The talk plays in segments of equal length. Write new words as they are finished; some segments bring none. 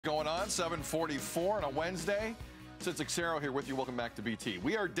Going on, 7:44 on a Wednesday. Sid Xero here with you. Welcome back to BT.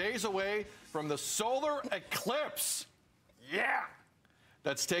 We are days away from the solar eclipse. Yeah!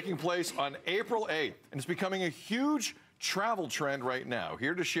 That's taking place on April 8th, and it's becoming a huge travel trend right now.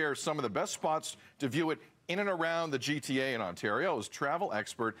 Here to share some of the best spots to view it in and around the GTA in Ontario is travel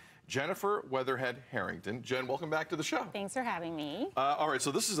expert Jennifer Weathehead Harrington. Jen, welcome back to the show. Thanks for having me. All right,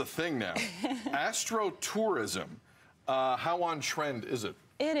 so this is a thing now. Astrotourism. How on trend is it?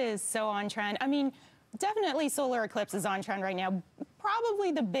 It is so on trend. I mean, definitely solar eclipse is on trend right now.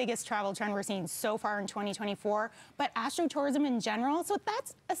 Probably the biggest travel trend we're seeing so far in 2024, but astrotourism in general. So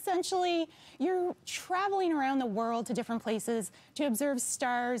that's essentially you're traveling around the world to different places to observe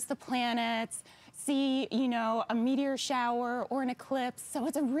stars, the planets, see, a meteor shower or an eclipse. So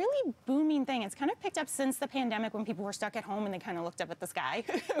it's a really booming thing. It's kind of picked up since the pandemic when people were stuck at home and they kind of looked up at the sky,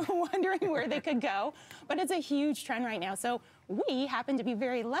 wondering where they could go. But it's a huge trend right now. So we happen to be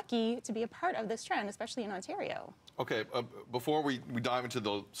very lucky to be a part of this trend, especially in Ontario. Okay, before we dive into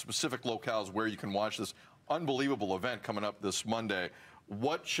the specific locales where you can watch this unbelievable event coming up this Monday,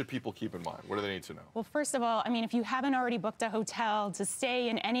 what should people keep in mind? What do they need to know? Well, first of all, I mean, if you haven't already booked a hotel to stay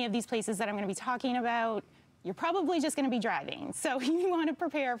in any of these places that I'm going to be talking about, you're probably just going to be driving. So you want to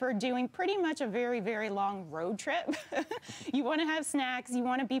prepare for doing pretty much a very, very long road trip. You want to have snacks. You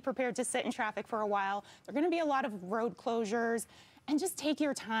want to be prepared to sit in traffic for a while. There are going to be a lot of road closures. And just take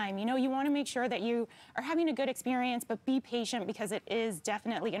your time. You want to make sure that you are having a good experience, but be patient because it is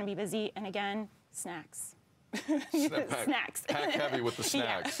definitely going to be busy. And again, snacks. Snacks. Pack heavy with the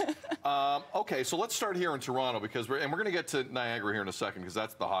snacks. Yeah. Okay, so let's start here in Toronto because we're going to get to Niagara here in a second because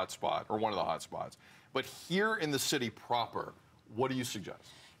that's the hot spot or one of the hot spots. But here in the city proper, what do you suggest?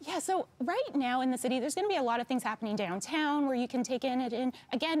 Yeah, so right now in the city, there's going to be a lot of things happening downtown where you can take in it. And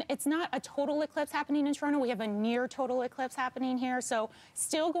again, it's not a total eclipse happening in Toronto. We have a near total eclipse happening here. So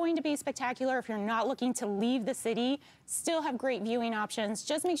still going to be spectacular if you're not looking to leave the city. Still have great viewing options.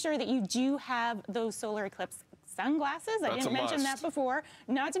 Just make sure that you do have those solar eclipse sunglasses. I didn't mention that before.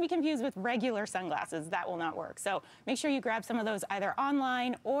 Not to be confused with regular sunglasses. That will not work. So make sure you grab some of those either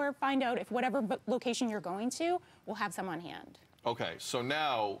online or find out if whatever location you're going to will have some on hand. Okay, so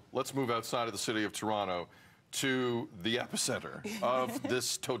now let's move outside of the city of Toronto to the epicenter of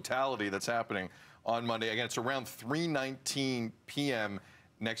this totality that's happening on Monday. Again, it's around 3:19 p.m.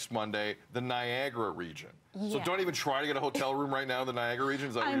 next Monday, the Niagara region. Yeah. So don't even try to get a hotel room right now in the Niagara region?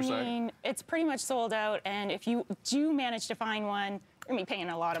 Is that what you're saying? I mean, it's pretty much sold out, and if you do manage to find one, you're going to be paying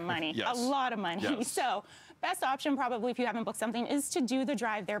a lot of money. Yes. A lot of money. Yes. So best option probably if you haven't booked something is to do the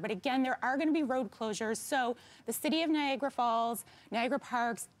drive there. But again, there are going to be road closures. So the city of Niagara Falls, Niagara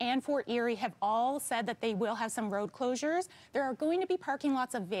Parks, and Fort Erie have all said that they will have some road closures. There are going to be parking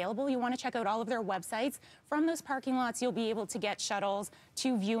lots available. You want to check out all of their websites. From those parking lots, you'll be able to get shuttles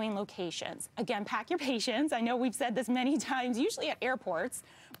to viewing locations. Again, pack your patience. I know we've said this many times, usually at airports,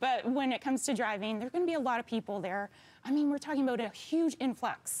 but when it comes to driving, there are going to be a lot of people there. I mean, we're talking about a huge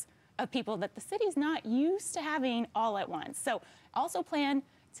influx of people that the city's not used to having all at once. So also plan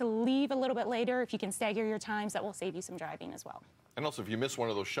to leave a little bit later. If you can stagger your times, that will save you some driving as well. And also, if you miss one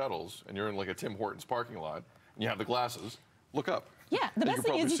of those shuttles and you're in like a Tim Hortons parking lot and you have the glasses, look up. Yeah, the best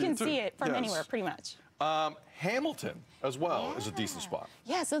thing is you can see it from anywhere, pretty much. Hamilton as well is a decent spot.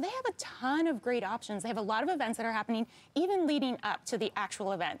 Yeah, so they have a ton of great options. They have a lot of events that are happening even leading up to the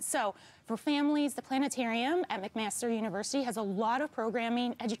actual event. So for families, the planetarium at McMaster University has a lot of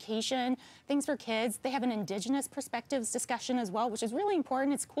programming, education, things for kids. They have an Indigenous perspectives discussion as well, which is really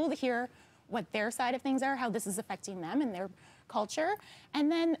important. It's cool to hear what their side of things are, how this is affecting them and their culture. And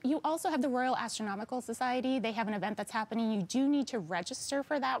then you also have the Royal Astronomical Society. They have an event that's happening. You do need to register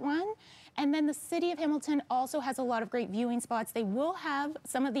for that one. And then the city of Hamilton also has a lot of great viewing spots. They will have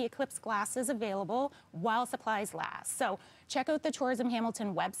some of the eclipse glasses available while supplies last. So check out the Tourism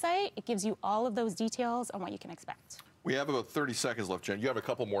Hamilton website. It gives you all of those details on what you can expect. We have about 30 seconds left, Jen. You have a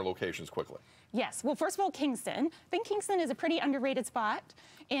couple more locations quickly. Yes. Well, first of all, Kingston. I think Kingston is a pretty underrated spot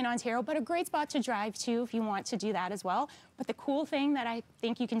in Ontario, but a great spot to drive to if you want to do that as well. But the cool thing that I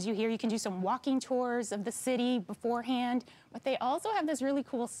think you can do here, you can do some walking tours of the city beforehand, but they also have this really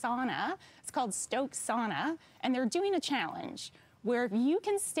cool sauna. It's called Stoke Sauna, and they're doing a challenge where if you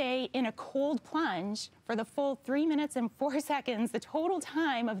can stay in a cold plunge for the full 3 minutes and 4 seconds, the total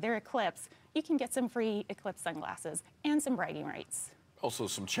time of their eclipse, you can get some free eclipse sunglasses and some bragging rights. Also,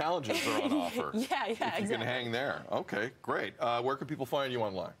 some challenges are on offer. Yeah, exactly. You can hang there. Okay, great. Where can people find you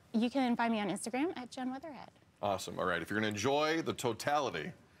online? You can find me on Instagram at Jen Weathehead. Awesome. All right. If you're going to enjoy the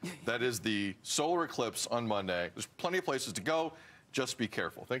totality, that is the solar eclipse on Monday, there's plenty of places to go. Just be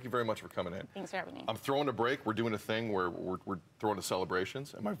careful. Thank you very much for coming in. Thanks for having me. I'm throwing a break. We're doing a thing where we're throwing to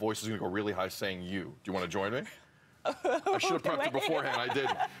celebrations, and my voice is going to go really high saying you. Do you want to join me? I should have prepped it beforehand. I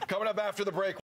didn't. Coming up after the break.